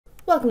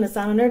Welcome to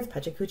Sononerds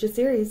Pecha Kucha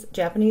series.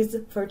 Japanese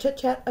for chit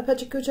chat, a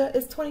Pecha Kucha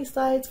is 20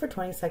 slides for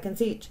 20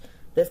 seconds each.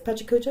 This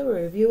Pecha Kucha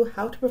will review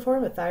how to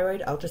perform a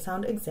thyroid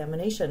ultrasound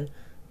examination.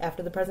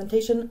 After the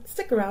presentation,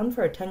 stick around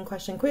for a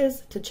 10-question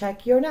quiz to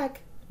check your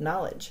neck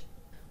knowledge.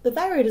 The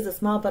thyroid is a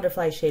small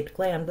butterfly-shaped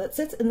gland that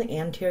sits in the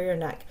anterior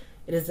neck.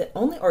 It is the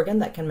only organ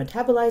that can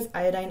metabolize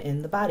iodine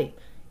in the body.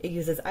 It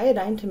uses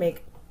iodine to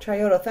make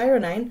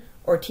triiodothyronine,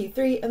 or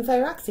T3, and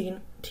thyroxine,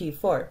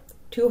 T4.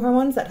 Two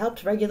hormones that help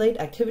to regulate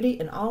activity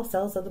in all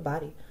cells of the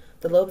body.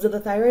 The lobes of the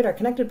thyroid are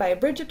connected by a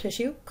bridge of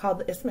tissue called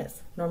the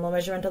isthmus. Normal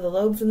measurement of the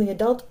lobes in the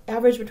adult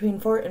average between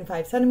 4 and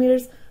 5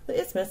 centimeters.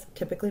 The isthmus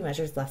typically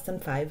measures less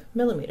than 5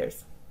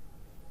 millimeters.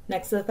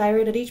 Next to the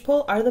thyroid at each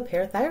pole are the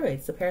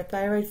parathyroids. The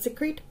parathyroids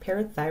secrete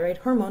parathyroid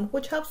hormone,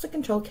 which helps to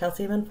control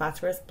calcium and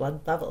phosphorus blood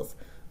levels.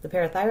 The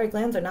parathyroid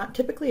glands are not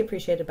typically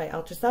appreciated by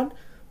ultrasound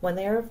when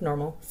they are of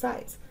normal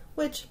size,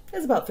 which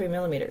is about 3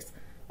 millimeters.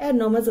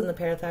 Adenomas in the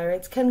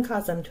parathyroids can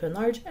cause them to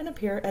enlarge and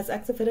appear as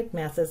exophytic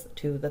masses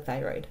to the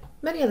thyroid.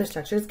 Many other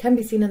structures can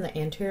be seen in the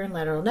anterior and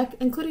lateral neck,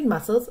 including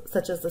muscles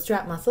such as the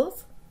strap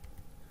muscles,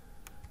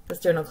 the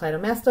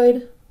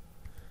sternocleidomastoid,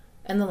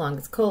 and the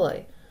longus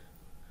colli.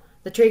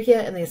 The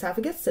trachea and the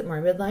esophagus sit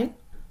more midline.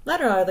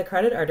 Lateral are the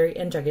carotid artery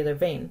and jugular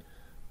vein.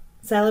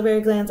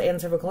 Salivary glands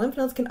and cervical lymph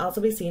nodes can also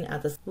be seen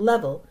at this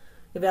level.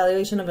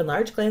 Evaluation of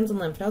enlarged glands and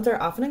lymph nodes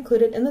are often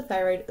included in the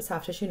thyroid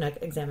soft tissue neck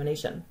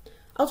examination.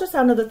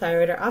 Ultrasound of the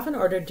thyroid are often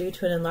ordered due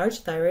to an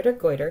enlarged thyroid or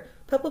goiter,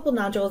 palpable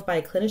nodules by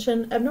a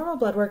clinician, abnormal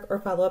blood work, or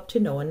follow-up to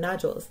known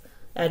nodules.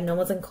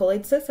 Adenomas and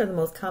colloid cysts are the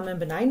most common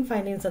benign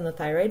findings in the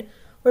thyroid,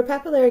 where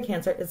papillary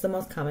cancer is the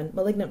most common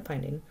malignant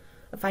finding.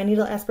 A fine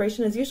needle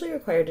aspiration is usually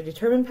required to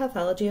determine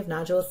pathology of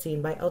nodules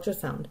seen by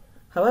ultrasound.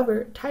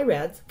 However,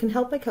 TIRADS can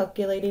help by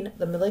calculating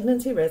the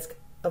malignancy risk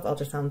of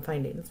ultrasound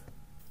findings.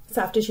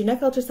 Soft tissue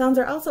neck ultrasounds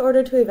are also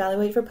ordered to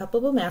evaluate for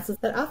palpable masses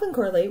that often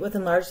correlate with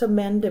enlarged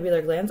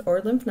submandibular glands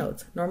or lymph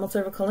nodes. Normal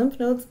cervical lymph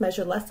nodes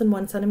measure less than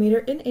 1 centimeter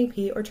in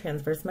AP or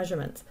transverse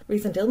measurements.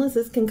 Recent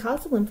illnesses can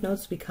cause the lymph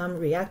nodes to become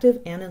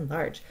reactive and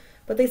enlarge,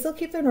 but they still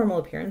keep their normal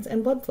appearance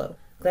and blood flow.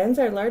 Glands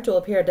that are large will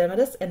appear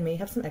edematous and may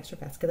have some extra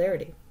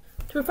vascularity.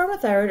 To perform a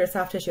thyroid or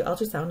soft tissue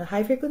ultrasound, a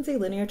high-frequency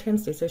linear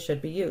transducer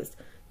should be used.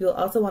 You will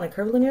also want a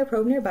curvilinear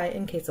probe nearby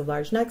in case of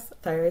large necks,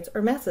 thyroids,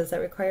 or masses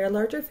that require a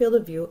larger field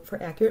of view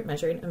for accurate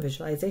measuring and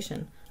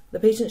visualization. The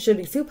patient should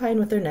be supine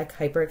with their neck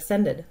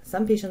hyperextended.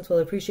 Some patients will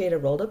appreciate a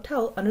rolled-up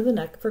towel under the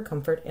neck for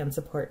comfort and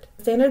support.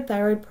 The standard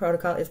thyroid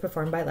protocol is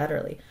performed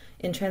bilaterally.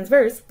 In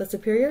transverse, the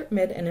superior,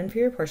 mid, and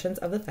inferior portions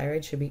of the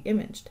thyroid should be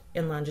imaged.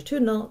 In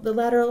longitudinal, the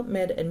lateral,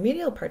 mid, and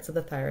medial parts of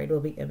the thyroid will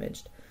be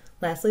imaged.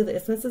 Lastly, the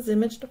isthmus is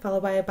imaged,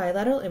 followed by a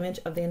bilateral image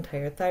of the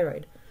entire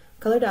thyroid.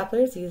 Color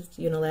Dopplers used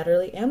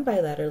unilaterally and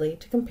bilaterally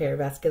to compare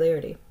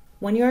vascularity.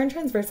 When you are in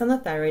transverse on the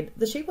thyroid,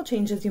 the shape will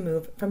change as you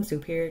move from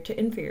superior to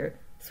inferior.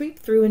 Sweep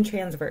through in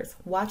transverse,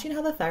 watching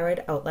how the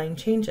thyroid outline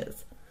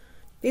changes.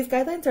 These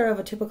guidelines are of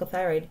a typical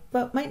thyroid,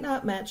 but might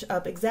not match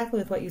up exactly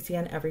with what you see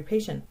on every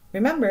patient.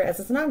 Remember, as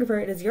a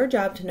sonographer, it is your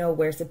job to know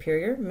where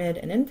superior, mid,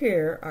 and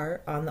inferior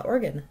are on the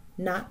organ,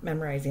 not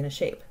memorizing a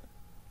shape.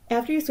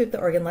 After you sweep the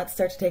organ, let's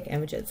start to take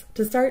images.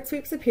 To start,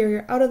 sweep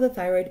superior out of the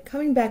thyroid,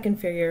 coming back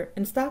inferior,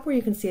 and stop where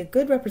you can see a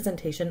good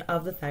representation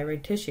of the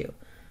thyroid tissue.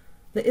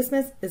 The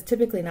isthmus is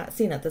typically not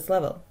seen at this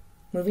level.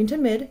 Moving to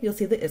mid, you'll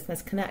see the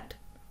isthmus connect.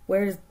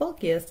 Where it is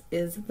bulkiest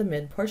is the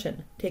mid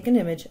portion. Take an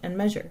image and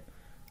measure.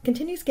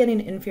 Continue scanning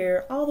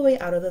inferior all the way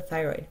out of the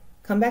thyroid.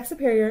 Come back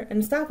superior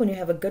and stop when you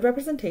have a good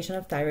representation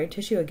of thyroid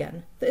tissue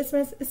again. The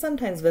isthmus is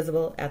sometimes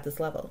visible at this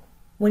level.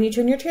 When you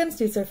turn your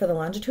transducer for the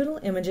longitudinal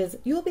images,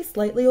 you will be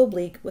slightly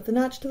oblique with the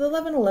notch to the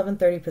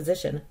 11-11-30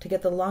 position to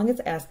get the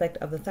longest aspect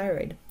of the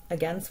thyroid.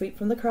 Again, sweep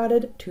from the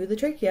carotid to the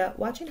trachea,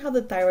 watching how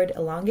the thyroid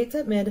elongates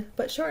at mid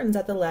but shortens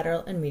at the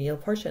lateral and medial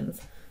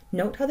portions.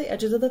 Note how the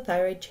edges of the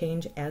thyroid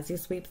change as you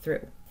sweep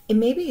through. It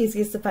may be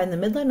easiest to find the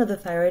midline of the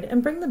thyroid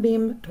and bring the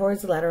beam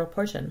towards the lateral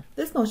portion.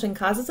 This motion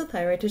causes the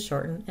thyroid to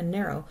shorten and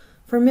narrow.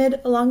 For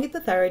mid, elongate the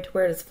thyroid to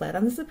where it is flat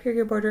on the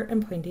superior border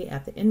and pointy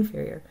at the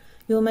inferior.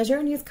 You will measure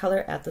and use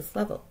color at this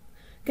level.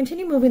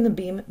 Continue moving the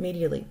beam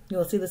medially. You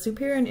will see the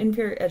superior and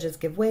inferior edges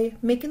give way,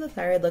 making the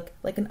thyroid look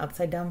like an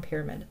upside-down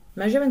pyramid.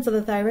 Measurements of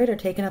the thyroid are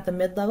taken at the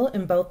mid-level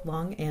in both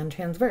long and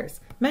transverse.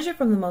 Measure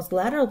from the most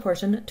lateral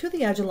portion to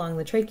the edge along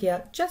the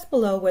trachea, just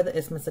below where the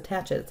isthmus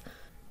attaches.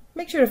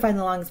 Make sure to find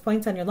the longest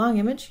points on your long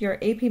image. Your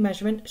AP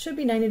measurement should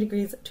be 90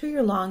 degrees to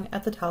your long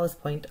at the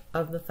tallest point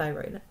of the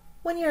thyroid.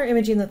 When you are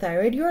imaging the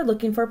thyroid, you are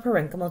looking for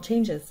parenchymal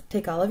changes.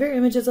 Take all of your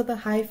images with a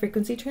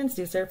high-frequency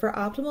transducer for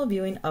optimal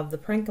viewing of the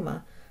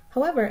parenchyma.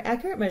 However,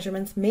 accurate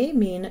measurements may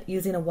mean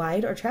using a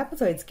wide or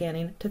trapezoid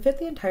scanning to fit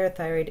the entire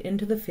thyroid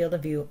into the field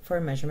of view for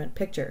a measurement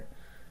picture.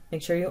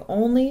 Make sure you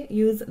only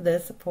use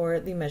this for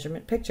the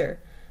measurement picture.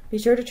 Be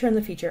sure to turn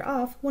the feature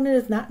off when it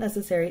is not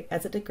necessary,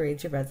 as it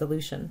degrades your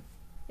resolution.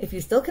 If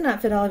you still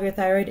cannot fit all of your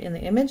thyroid in the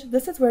image,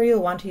 this is where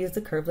you'll want to use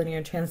the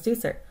curvilinear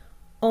transducer.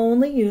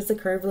 Only use the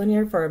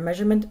curvilinear for a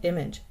measurement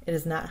image. It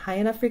is not high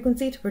enough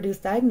frequency to produce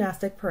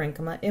diagnostic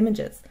parenchyma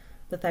images.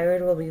 The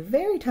thyroid will be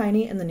very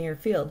tiny in the near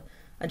field.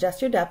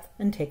 Adjust your depth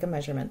and take a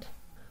measurement.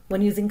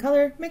 When using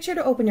color, make sure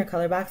to open your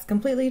color box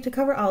completely to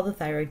cover all the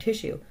thyroid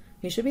tissue.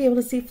 You should be able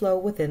to see flow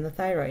within the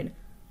thyroid.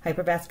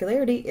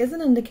 Hypervascularity is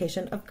an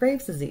indication of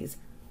Graves' disease.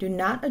 Do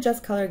not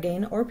adjust color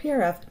gain or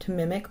PRF to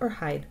mimic or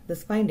hide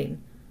this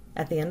finding.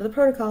 At the end of the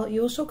protocol,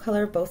 you will show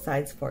color of both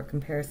sides for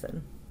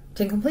comparison.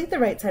 To complete the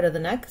right side of the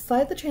neck,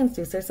 slide the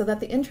transducer so that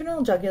the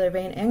internal jugular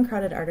vein and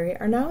carotid artery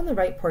are now in the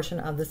right portion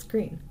of the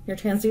screen. Your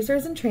transducer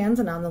is in trans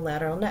and on the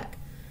lateral neck.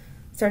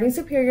 Starting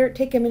superior,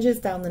 take images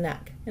down the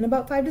neck. In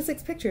about 5 to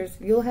 6 pictures,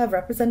 you will have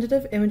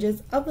representative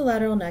images of the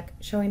lateral neck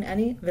showing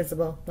any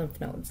visible lymph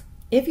nodes.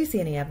 If you see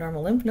any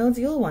abnormal lymph nodes,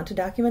 you will want to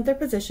document their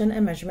position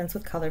and measurements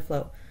with color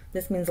flow.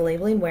 This means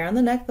labeling where on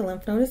the neck the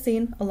lymph node is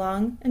seen,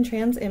 along and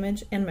trans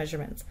image and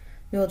measurements.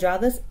 You will draw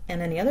this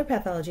and any other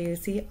pathology you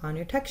see on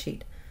your tech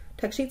sheet.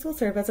 Tech sheets will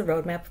serve as a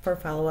roadmap for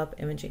follow-up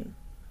imaging.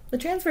 The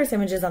transverse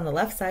images on the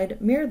left side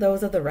mirror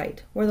those of the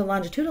right, where the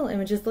longitudinal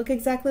images look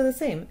exactly the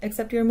same,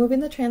 except you're moving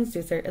the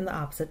transducer in the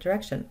opposite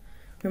direction.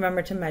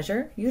 Remember to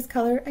measure, use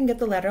color, and get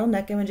the lateral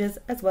neck images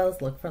as well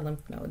as look for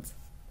lymph nodes.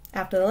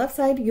 After the left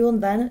side, you will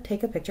then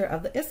take a picture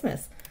of the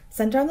isthmus.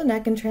 Center on the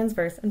neck and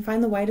transverse and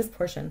find the widest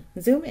portion.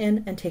 Zoom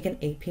in and take an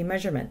AP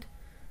measurement.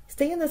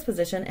 Stay in this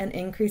position and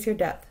increase your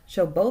depth.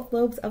 Show both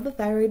lobes of the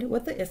thyroid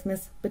with the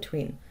isthmus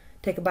between.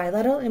 Take a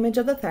bilateral image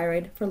of the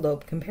thyroid for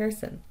lobe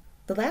comparison.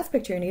 The last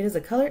picture you need is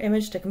a color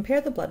image to compare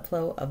the blood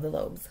flow of the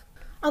lobes.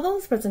 Although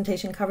this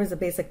presentation covers a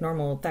basic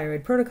normal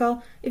thyroid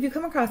protocol, if you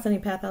come across any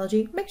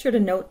pathology, make sure to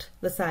note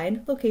the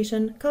side,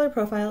 location, color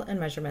profile, and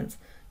measurements.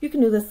 You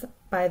can do this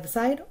by the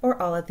side or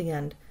all at the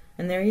end.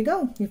 And there you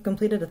go, you've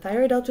completed a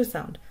thyroid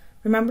ultrasound.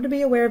 Remember to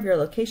be aware of your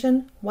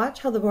location, watch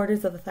how the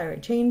borders of the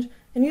thyroid change,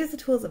 and use the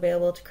tools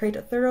available to create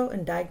a thorough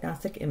and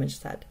diagnostic image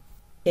set.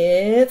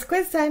 It's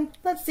quiz time!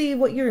 Let's see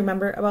what you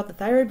remember about the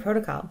thyroid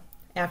protocol.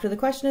 After the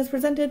question is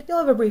presented, you'll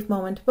have a brief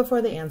moment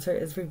before the answer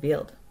is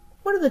revealed.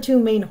 What are the 2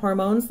 main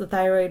hormones the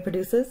thyroid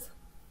produces?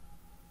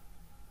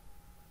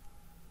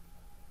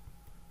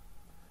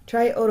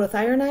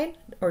 Triiodothyronide,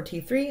 or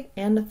T3,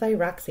 and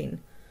thyroxine.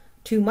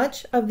 Too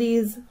much of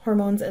these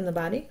hormones in the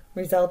body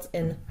results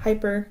in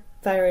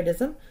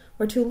hyperthyroidism,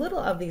 or too little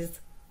of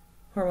these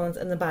hormones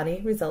in the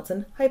body results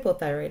in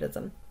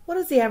hypothyroidism. What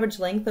is the average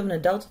length of an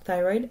adult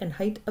thyroid and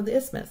height of the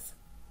isthmus?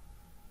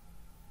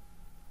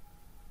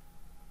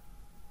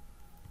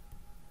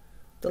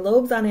 The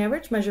lobes on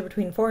average measure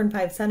between 4 and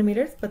 5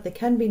 centimeters, but they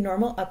can be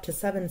normal up to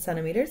 7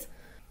 centimeters,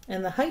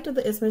 and the height of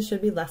the isthmus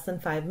should be less than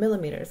 5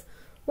 millimeters.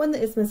 When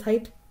the isthmus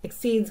height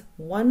exceeds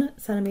 1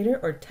 centimeter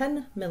or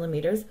 10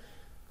 millimeters,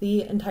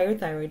 the entire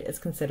thyroid is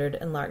considered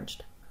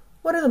enlarged.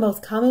 What are the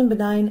most common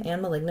benign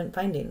and malignant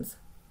findings?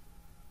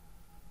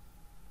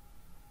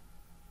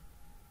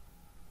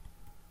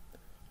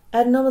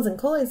 Adenomas and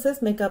colloid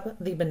cysts make up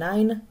the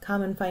benign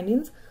common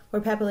findings,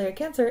 where papillary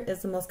cancer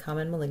is the most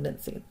common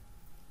malignancy.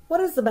 What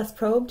is the best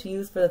probe to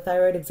use for the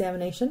thyroid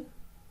examination?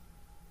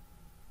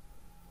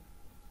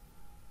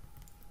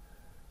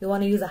 You'll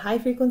want to use a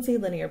high-frequency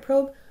linear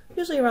probe,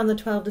 usually around the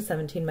 12 to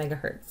 17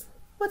 megahertz.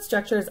 What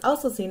structure is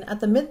also seen at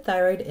the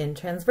mid-thyroid in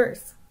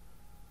transverse?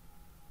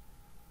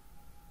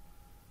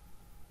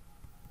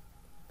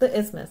 The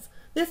isthmus.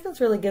 The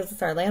isthmus really gives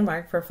us our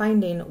landmark for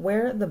finding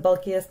where the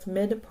bulkiest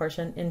mid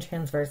portion in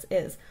transverse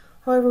is.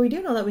 However, we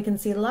do know that we can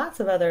see lots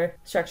of other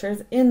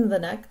structures in the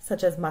neck,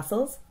 such as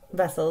muscles,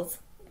 vessels,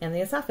 and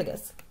the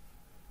esophagus.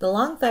 The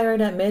long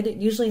thyroid at mid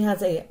usually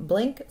has a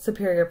blank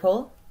superior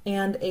pole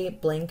and a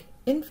blank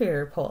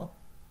inferior pole.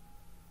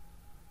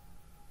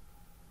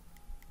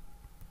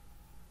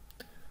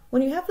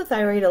 When you have the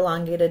thyroid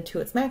elongated to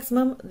its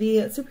maximum,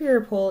 the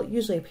superior pole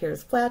usually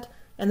appears flat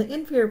and the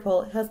inferior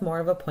pole has more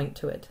of a point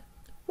to it.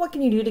 What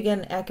can you do to get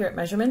an accurate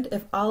measurement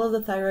if all of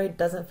the thyroid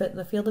doesn't fit in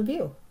the field of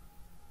view?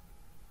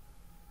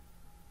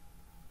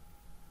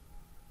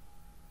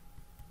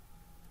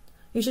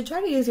 You should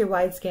try to use your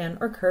wide scan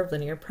or curved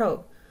linear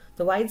probe.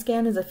 The wide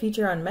scan is a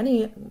feature on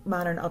many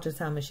modern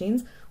ultrasound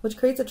machines, which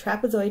creates a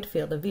trapezoid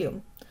field of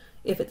view.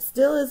 If it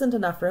still isn't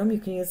enough room, you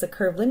can use a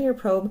curved linear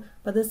probe,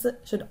 but this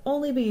should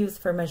only be used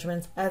for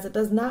measurements as it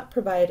does not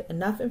provide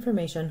enough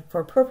information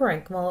for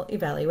parenchymal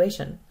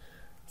evaluation.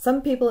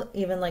 Some people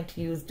even like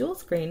to use dual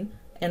screen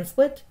and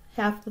split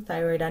half the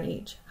thyroid on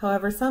each.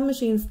 However, some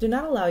machines do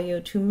not allow you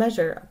to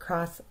measure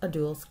across a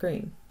dual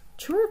screen.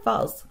 True or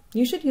false?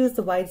 You should use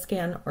the wide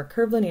scan or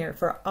curved linear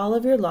for all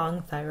of your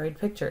long thyroid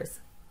pictures.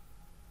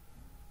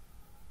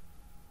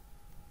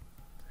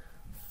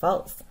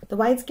 False. The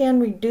wide scan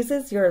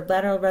reduces your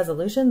lateral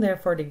resolution,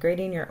 therefore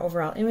degrading your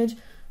overall image,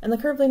 and the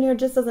curved linear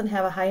just doesn't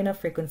have a high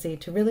enough frequency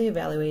to really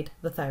evaluate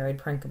the thyroid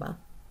parenchyma.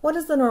 What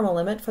is the normal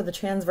limit for the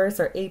transverse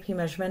or AP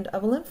measurement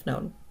of a lymph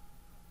node?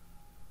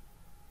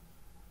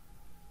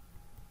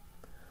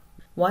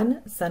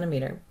 1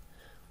 centimeter.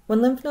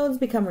 When lymph nodes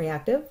become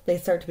reactive, they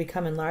start to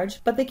become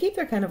enlarged, but they keep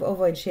their kind of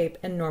ovoid shape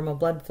and normal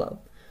blood flow.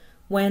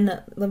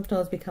 When lymph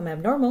nodes become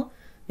abnormal,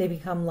 they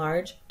become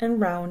large and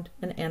round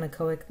and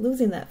anechoic,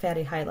 losing that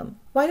fatty hilum.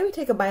 Why do we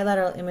take a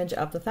bilateral image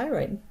of the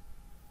thyroid?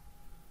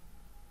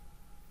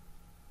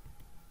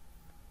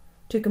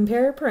 to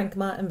compare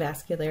parenchyma and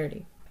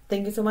vascularity.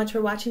 Thank you so much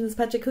for watching this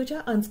Pecha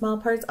Kucha on small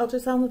parts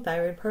ultrasound with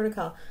thyroid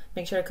protocol.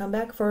 Make sure to come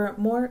back for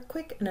more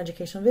quick and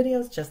educational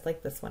videos just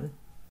like this one.